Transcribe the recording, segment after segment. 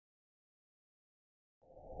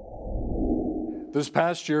This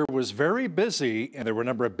past year was very busy, and there were a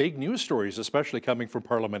number of big news stories, especially coming from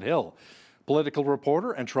Parliament Hill. Political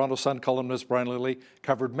reporter and Toronto Sun columnist Brian Lilley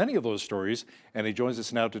covered many of those stories, and he joins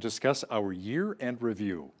us now to discuss our year-end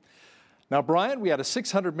review. Now, Brian, we had a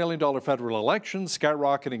 $600 million federal election,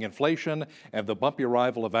 skyrocketing inflation, and the bumpy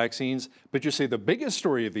arrival of vaccines. But you say the biggest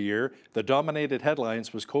story of the year that dominated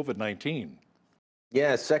headlines was COVID-19.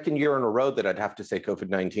 Yeah, second year in a row that I'd have to say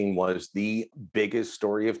COVID-19 was the biggest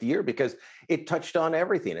story of the year because it touched on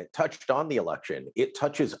everything. It touched on the election. It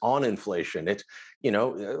touches on inflation.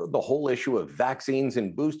 The whole issue of vaccines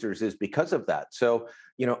and boosters is because of that. So,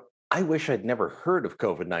 I wish I'd never heard of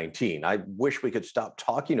COVID-19. I wish we could stop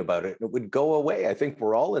talking about it and it would go away. I think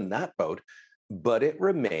we're all in that boat. But it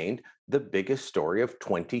remained the biggest story of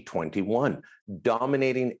 2021,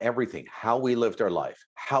 dominating everything, how we lived our life,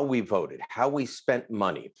 how we voted, how we spent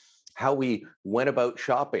money, how we went about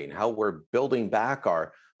shopping, how we're building back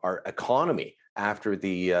our economy after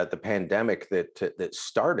the pandemic that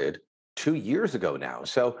started 2 years ago now.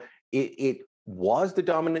 So it was the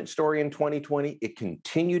dominant story in 2020. It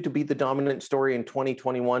continued to be the dominant story in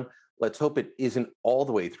 2021. Let's hope it isn't all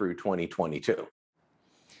the way through 2022.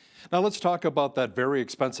 Now let's talk about that very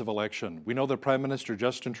expensive election. We know that Prime Minister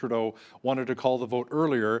Justin Trudeau wanted to call the vote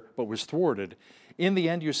earlier, but was thwarted. In the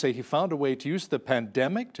end, you say he found a way to use the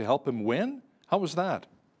pandemic to help him win? How was that?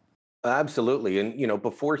 Absolutely. And,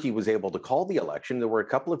 before he was able to call the election, there were a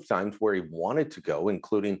couple of times where he wanted to go,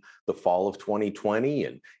 including the fall of 2020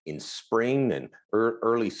 and in spring and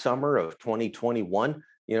early summer of 2021.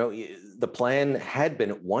 The plan had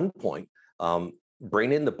been at one point,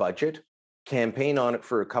 bring in the budget, campaign on it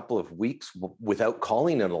for a couple of weeks without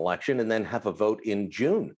calling an election, and then have a vote in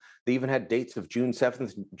June. They even had dates of June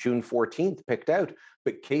 7th, June 14th picked out,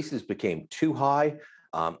 but cases became too high.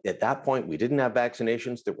 At that point, we didn't have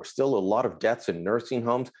vaccinations. There were still a lot of deaths in nursing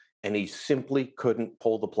homes, and he simply couldn't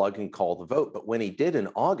pull the plug and call the vote. But when he did in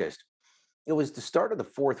August, it was the start of the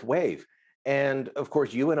fourth wave. And of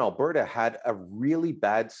course, you in Alberta had a really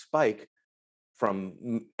bad spike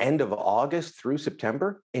from end of August through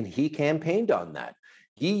September, and he campaigned on that.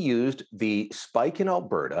 He used the spike in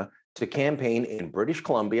Alberta to campaign in British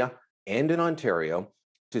Columbia and in Ontario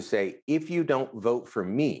to say, if you don't vote for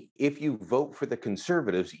me, if you vote for the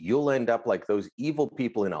Conservatives, you'll end up like those evil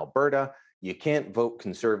people in Alberta. You can't vote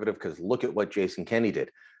Conservative because look at what Jason Kenney did.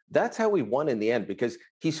 That's how he won in the end, because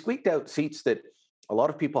he squeaked out seats that a lot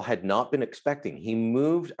of people had not been expecting. He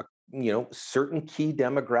moved certain key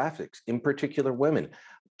demographics, in particular women,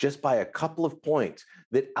 just by a couple of points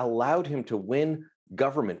that allowed him to win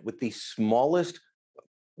government with the smallest,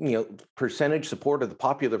 percentage support of the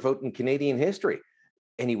popular vote in Canadian history.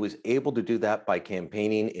 And he was able to do that by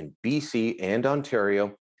campaigning in BC and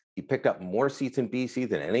Ontario. He picked up more seats in BC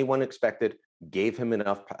than anyone expected, gave him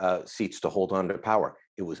enough seats to hold on to power.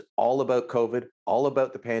 It was all about COVID, all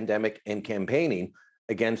about the pandemic, and campaigning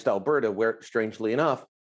against Alberta, where, strangely enough,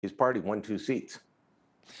 his party won 2 seats.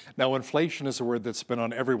 Now, inflation is a word that's been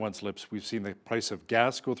on everyone's lips. We've seen the price of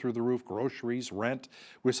gas go through the roof, groceries, rent.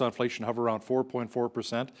 We saw inflation hover around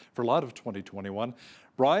 4.4% for a lot of 2021.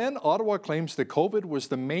 Brian, Ottawa claims that COVID was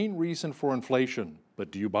the main reason for inflation. But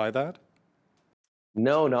do you buy that?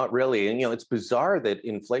 No, not really. And, it's bizarre that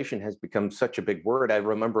inflation has become such a big word. I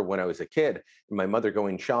remember when I was a kid, my mother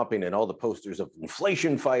going shopping and all the posters of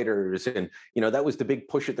inflation fighters. And, that was the big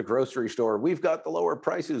push at the grocery store. We've got the lower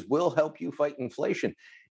prices. We'll help you fight inflation.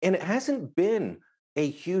 And it hasn't been a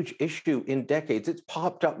huge issue in decades. It's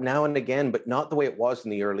popped up now and again, but not the way it was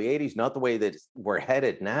in the early 80s, not the way that we're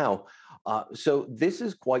headed now. So this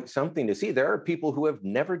is quite something to see. There are people who have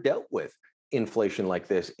never dealt with inflation like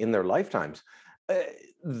this in their lifetimes.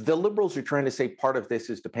 The Liberals are trying to say part of this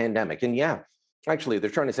is the pandemic. And yeah, actually, they're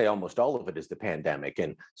trying to say almost all of it is the pandemic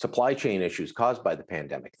and supply chain issues caused by the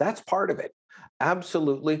pandemic. That's part of it.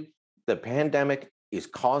 Absolutely. The pandemic is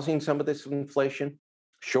causing some of this inflation,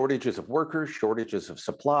 shortages of workers, shortages of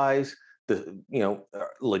supplies, the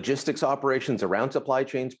logistics operations around supply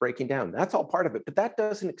chains breaking down. That's all part of it. But that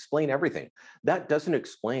doesn't explain everything. That doesn't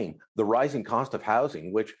explain the rising cost of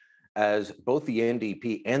housing, which, as both the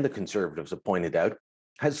NDP and the Conservatives have pointed out,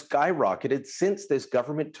 has skyrocketed since this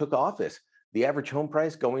government took office. The average home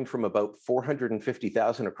price going from about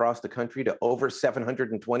 $450,000 across the country to over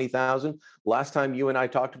 $720,000. Last time you and I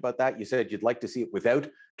talked about that, you said you'd like to see it without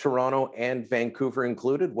Toronto and Vancouver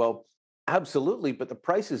included. Well, absolutely, but the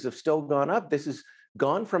prices have still gone up. This has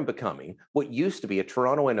gone from becoming what used to be a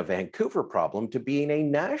Toronto and a Vancouver problem to being a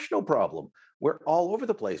national problem. We're all over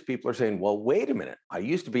the place. People are saying, well, wait a minute. I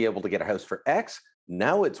used to be able to get a house for X.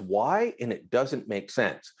 Now it's Y, and it doesn't make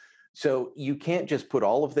sense. So you can't just put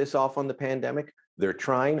all of this off on the pandemic. They're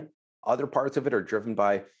trying. Other parts of it are driven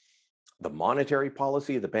by the monetary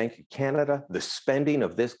policy of the Bank of Canada, the spending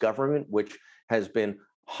of this government, which has been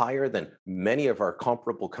higher than many of our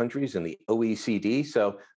comparable countries in the OECD.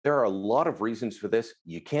 So there are a lot of reasons for this.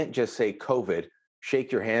 You can't just say COVID,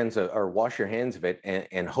 shake your hands or wash your hands of it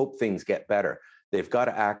and hope things get better. They've got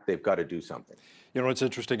to act, they've got to do something. You know, it's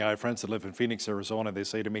interesting. I have friends that live in Phoenix, Arizona. They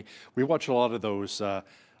say to me, we watch a lot of those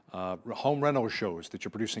home reno shows that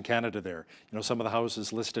you produce in Canada there. You know, some of the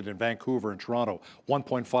houses listed in Vancouver and Toronto,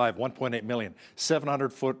 1.5, 1.8 million,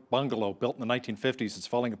 700-foot bungalow built in the 1950s. It's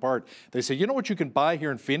falling apart. They say, you know what you can buy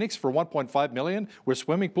here in Phoenix for 1.5 million with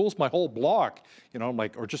swimming pools? My whole block. You know, I'm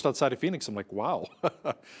like, or just outside of Phoenix. I'm like, wow.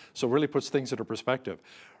 So it really puts things into perspective.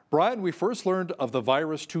 Brian, we first learned of the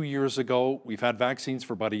virus 2 years ago. We've had vaccines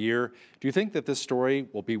for about a year. Do you think that this story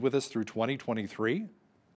will be with us through 2023?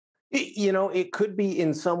 You know, it could be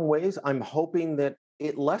in some ways. I'm hoping that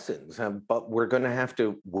it lessens, but we're going to have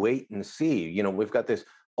to wait and see. You know, we've got this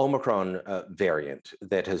Omicron variant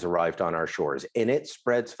that has arrived on our shores, and it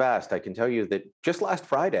spreads fast. I can tell you that just last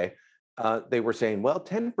Friday, they were saying, well,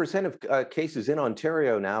 10% of cases in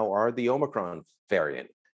Ontario now are the Omicron variant.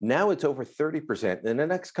 Now it's over 30%. In the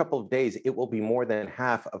next couple of days, it will be more than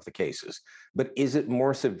half of the cases. But is it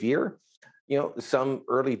more severe? You know, some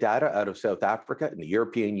early data out of South Africa and the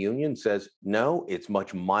European Union says, no, it's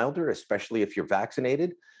much milder, especially if you're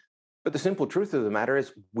vaccinated. But the simple truth of the matter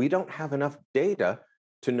is we don't have enough data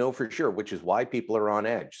to know for sure, which is why people are on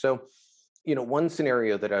edge. So, you know, one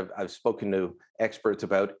scenario that I've spoken to experts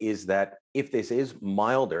about is that if this is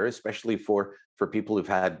milder, especially for people who've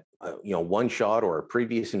had, you know, one shot or a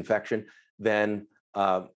previous infection, then,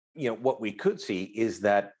 you know, what we could see is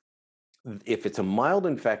that if it's a mild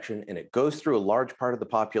infection and it goes through a large part of the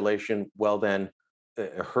population, well, then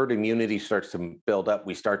herd immunity starts to build up.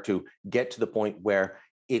 We start to get to the point where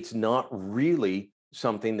it's not really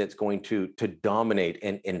something that's going to dominate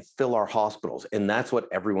and fill our hospitals. And that's what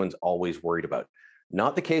everyone's always worried about.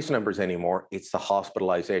 Not the case numbers anymore, it's the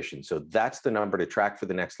hospitalization. So that's the number to track for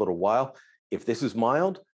the next little while. If this is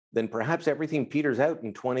mild, then perhaps everything peters out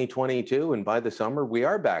in 2022. And by the summer, we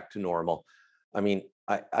are back to normal. I mean,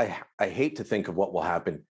 I hate to think of what will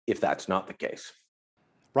happen if that's not the case.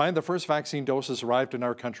 Brian, the first vaccine doses arrived in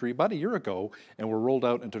our country about a year ago and were rolled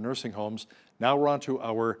out into nursing homes. Now we're on to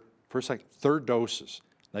our third doses.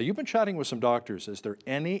 Now, you've been chatting with some doctors. Is there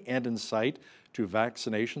any end in sight to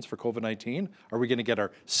vaccinations for COVID-19? Are we going to get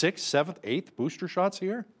our 6th, 7th, 8th booster shots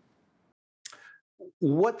here?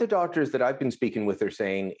 What the doctors that I've been speaking with are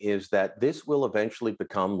saying is that this will eventually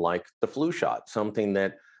become like the flu shot, something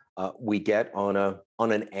that we get on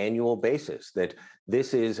an annual basis. That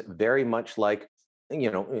this is very much like, you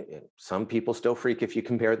know, some people still freak if you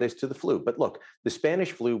compare this to the flu. But look, the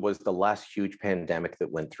Spanish flu was the last huge pandemic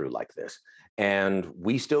that went through like this. And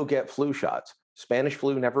we still get flu shots. Spanish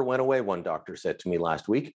flu never went away, one doctor said to me last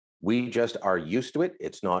week. We just are used to it.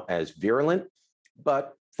 It's not as virulent.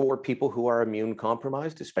 But for people who are immune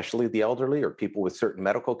compromised, especially the elderly or people with certain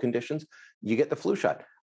medical conditions, you get the flu shot.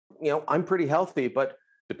 You know, I'm pretty healthy, but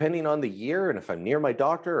depending on the year and if I'm near my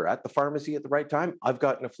doctor or at the pharmacy at the right time, I've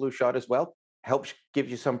gotten a flu shot as well. Helps give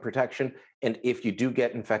you some protection. And if you do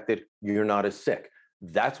get infected, you're not as sick.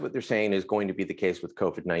 That's what they're saying is going to be the case with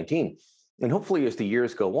COVID-19. And hopefully, as the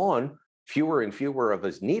years go on, fewer and fewer of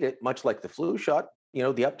us need it, much like the flu shot. You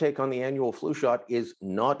know, the uptake on the annual flu shot is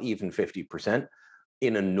not even 50%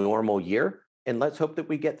 in a normal year. And let's hope that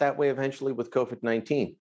we get that way eventually with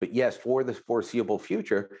COVID-19. But yes, for the foreseeable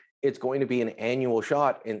future, it's going to be an annual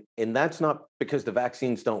shot. And that's not because the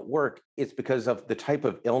vaccines don't work. It's because of the type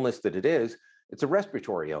of illness that it is. It's a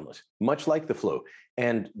respiratory illness, much like the flu.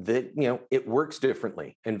 And it works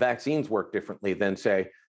differently. And vaccines work differently than, say,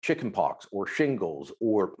 chickenpox or shingles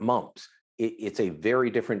or mumps. It's a very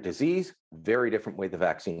different disease, very different way the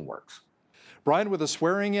vaccine works. Brian, with the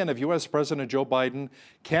swearing in of U.S. President Joe Biden,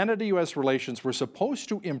 Canada-U.S. relations were supposed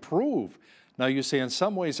to improve. Now, you say in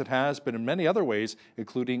some ways it has, but in many other ways,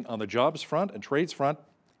 including on the jobs front and trades front,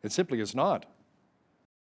 it simply is not.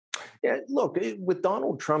 Yeah, look, with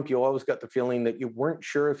Donald Trump, you always got the feeling that you weren't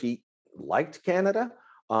sure if he liked Canada.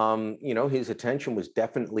 His attention was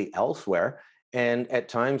definitely elsewhere. And at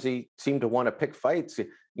times he seemed to want to pick fights.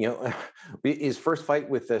 His first fight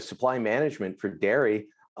with the supply management for dairy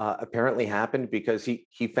apparently happened because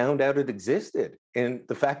he found out it existed. And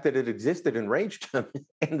the fact that it existed enraged him.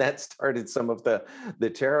 And that started some of the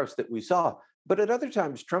tariffs that we saw. But at other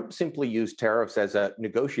times, Trump simply used tariffs as a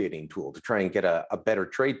negotiating tool to try and get a better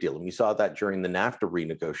trade deal. And we saw that during the NAFTA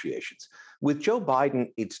renegotiations. With Joe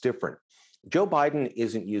Biden, it's different. Joe Biden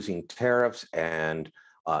isn't using tariffs and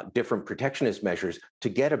different protectionist measures to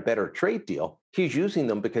get a better trade deal. He's using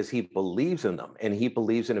them because he believes in them, and he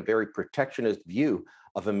believes in a very protectionist view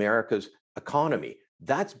of America's economy.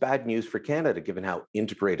 That's bad news for Canada, given how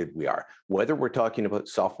integrated we are. Whether we're talking about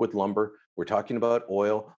softwood lumber, we're talking about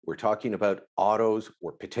oil, we're talking about autos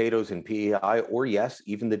or potatoes and PEI, or yes,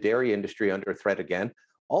 even the dairy industry under threat again,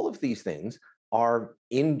 all of these things are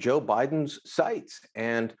in Joe Biden's sights,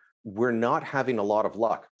 and we're not having a lot of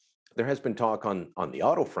luck. There has been talk on the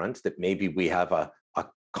auto front that maybe we have a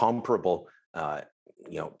comparable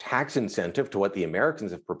tax incentive to what the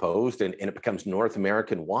Americans have proposed, and it becomes North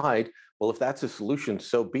American wide. Well, if that's a solution,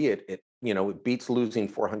 so be it. It beats losing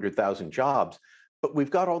 400,000 jobs. But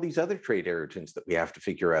we've got all these other trade irritants that we have to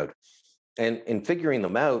figure out. And in figuring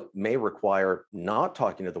them out may require not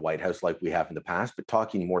talking to the White House like we have in the past, but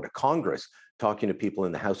talking more to Congress, talking to people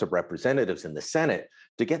in the House of Representatives and the Senate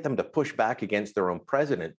to get them to push back against their own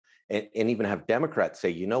president, and even have Democrats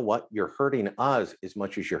say, you know what, you're hurting us as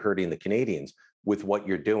much as you're hurting the Canadians with what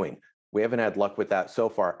you're doing. We haven't had luck with that so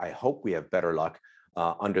far. I hope we have better luck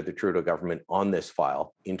under the Trudeau government on this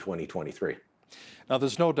file in 2023. Now,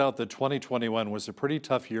 there's no doubt that 2021 was a pretty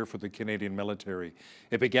tough year for the Canadian military.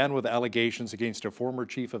 It began with allegations against a former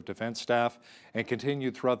chief of defense staff and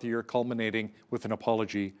continued throughout the year, culminating with an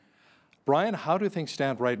apology. Brian, how do things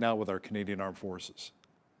stand right now with our Canadian Armed Forces?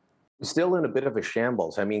 Still in a bit of a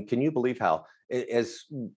shambles. I mean, can you believe how, as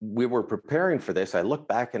we were preparing for this, I looked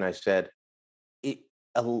back and I said,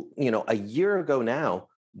 a year ago now,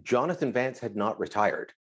 Jonathan Vance had not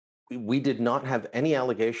retired. We did not have any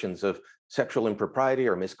allegations of sexual impropriety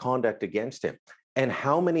or misconduct against him. And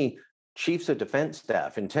how many chiefs of defense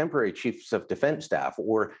staff and temporary chiefs of defense staff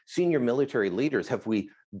or senior military leaders have we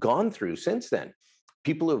gone through since then?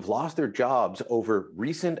 People who have lost their jobs over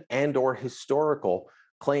recent and or historical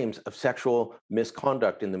claims of sexual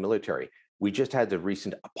misconduct in the military. We just had the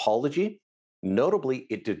recent apology. Notably,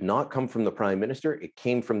 it did not come from the Prime Minister. It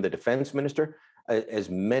came from the Defense Minister. As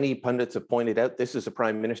many pundits have pointed out, this is a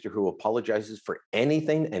Prime Minister who apologizes for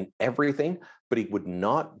anything and everything, but he would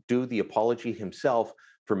not do the apology himself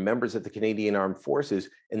for members of the Canadian Armed Forces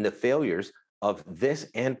and the failures of this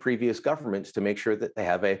and previous governments to make sure that they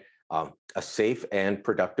have a safe and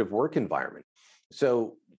productive work environment.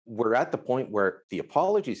 So we're at the point where the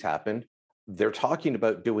apologies happened. They're talking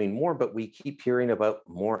about doing more, but we keep hearing about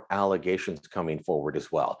more allegations coming forward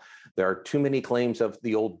as well. There are too many claims of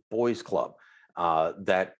the old boys club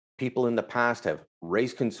that people in the past have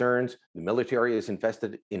raised concerns. The military has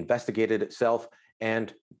investigated itself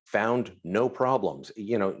and found no problems.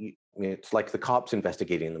 It's like the cops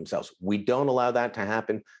investigating themselves. We don't allow that to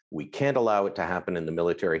happen. We can't allow it to happen in the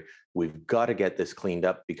military. We've got to get this cleaned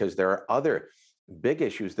up because there are other big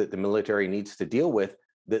issues that the military needs to deal with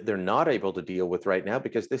that they're not able to deal with right now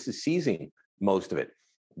because this is seizing most of it.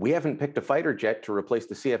 We haven't picked a fighter jet to replace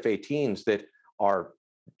the CF-18s that are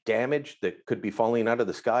damaged, that could be falling out of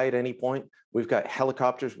the sky at any point. We've got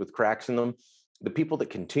helicopters with cracks in them. The people that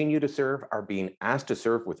continue to serve are being asked to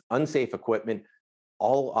serve with unsafe equipment.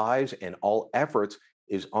 All eyes and all efforts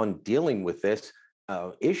is on dealing with this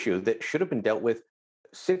issue that should have been dealt with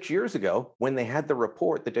 6 years ago when they had the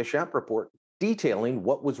report, the Deschamps report, detailing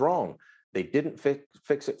what was wrong. They didn't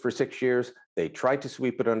fix it for 6 years. They tried to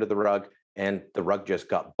sweep it under the rug, and the rug just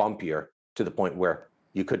got bumpier to the point where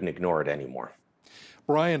you couldn't ignore it anymore.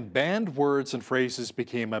 Brian, banned words and phrases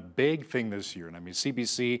became a big thing this year. And I mean,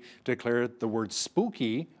 CBC declared the word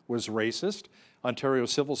spooky was racist. Ontario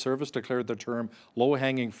Civil Service declared the term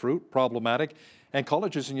low-hanging fruit problematic. And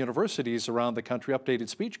colleges and universities around the country updated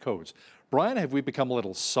speech codes. Brian, have we become a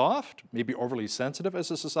little soft, maybe overly sensitive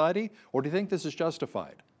as a society, or do you think this is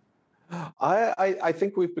justified? I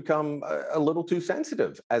think we've become a little too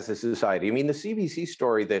sensitive as a society. I mean, the CBC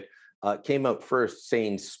story that came out first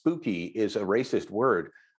saying spooky is a racist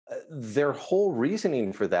word, their whole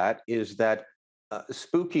reasoning for that is that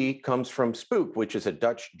spooky comes from spook, which is a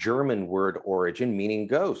Dutch-German word origin meaning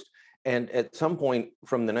ghost. And at some point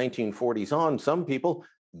from the 1940s on, some people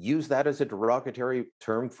use that as a derogatory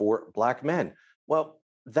term for Black men. Well,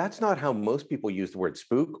 that's not how most people use the word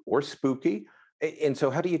spook or spooky. And so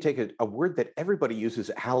how do you take a word that everybody uses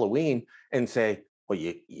at Halloween and say, well,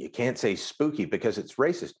 you can't say spooky because it's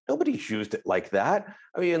racist? Nobody's used it like that.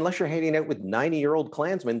 I mean, unless you're hanging out with 90-year-old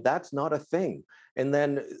Klansmen, that's not a thing. And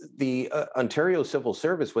then the Ontario Civil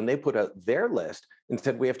Service, when they put out their list and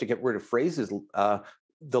said we have to get rid of phrases,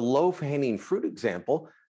 the low-hanging fruit example,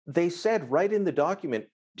 they said right in the document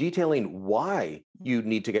detailing why you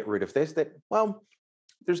need to get rid of this, that, well,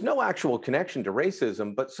 there's no actual connection to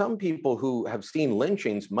racism, but some people who have seen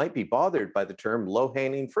lynchings might be bothered by the term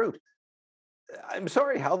low-hanging fruit. I'm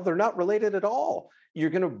sorry, Hal, they're not related at all. you're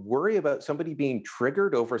going to worry about somebody being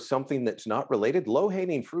triggered over something that's not related.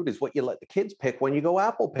 Low-hanging fruit is what you let the kids pick when you go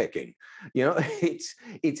apple picking. You know, it's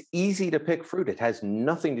easy to pick fruit. It has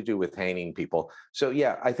nothing to do with hanging people. So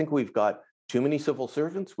yeah, I think we've got too many civil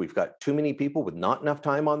servants. We've got too many people with not enough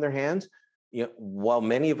time on their hands. You know, while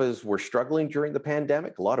many of us were struggling during the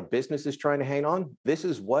pandemic, a lot of businesses trying to hang on. This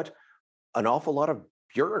is what an awful lot of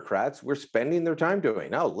bureaucrats were spending their time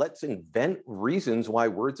doing. Now, let's invent reasons why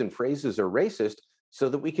words and phrases are racist so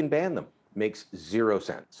that we can ban them. Makes zero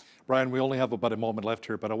sense. Brian, we only have about a moment left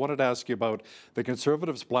here, but I wanted to ask you about the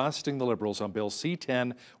Conservatives blasting the Liberals on Bill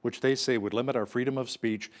C-10, which they say would limit our freedom of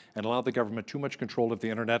speech and allow the government too much control of the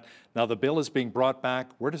internet. Now, the bill is being brought back.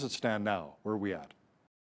 Where does it stand now? Where are we at?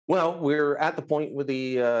 Well, we're at the point where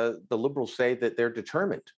the Liberals say that they're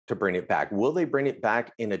determined to bring it back. Will they bring it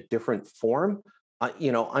back in a different form?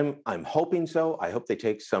 You know, I'm hoping so. I hope they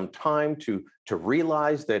take some time to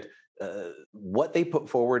realize that what they put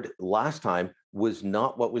forward last time was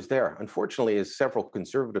not what was there. Unfortunately, as several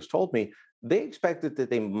Conservatives told me, they expected that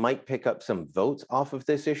they might pick up some votes off of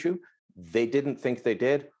this issue. They didn't think they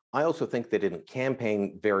did. I also think they didn't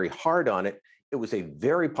campaign very hard on it. It was a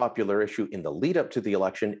very popular issue in the lead up to the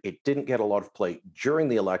election. It didn't get a lot of play during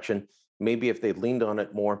the election. Maybe if they'd leaned on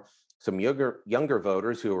it more, some younger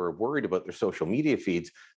voters who are worried about their social media feeds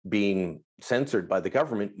being censored by the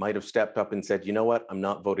government might have stepped up and said, you know what, I'm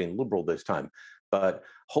not voting Liberal this time. But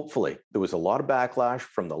hopefully there was a lot of backlash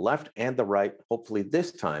from the left and the right. Hopefully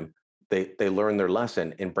this time they learn their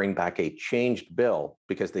lesson and bring back a changed bill,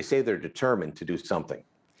 because they say they're determined to do something.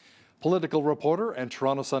 Political reporter and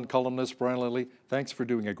Toronto Sun columnist Brian Lilley, thanks for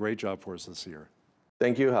doing a great job for us this year.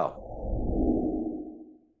 Thank you, Hal.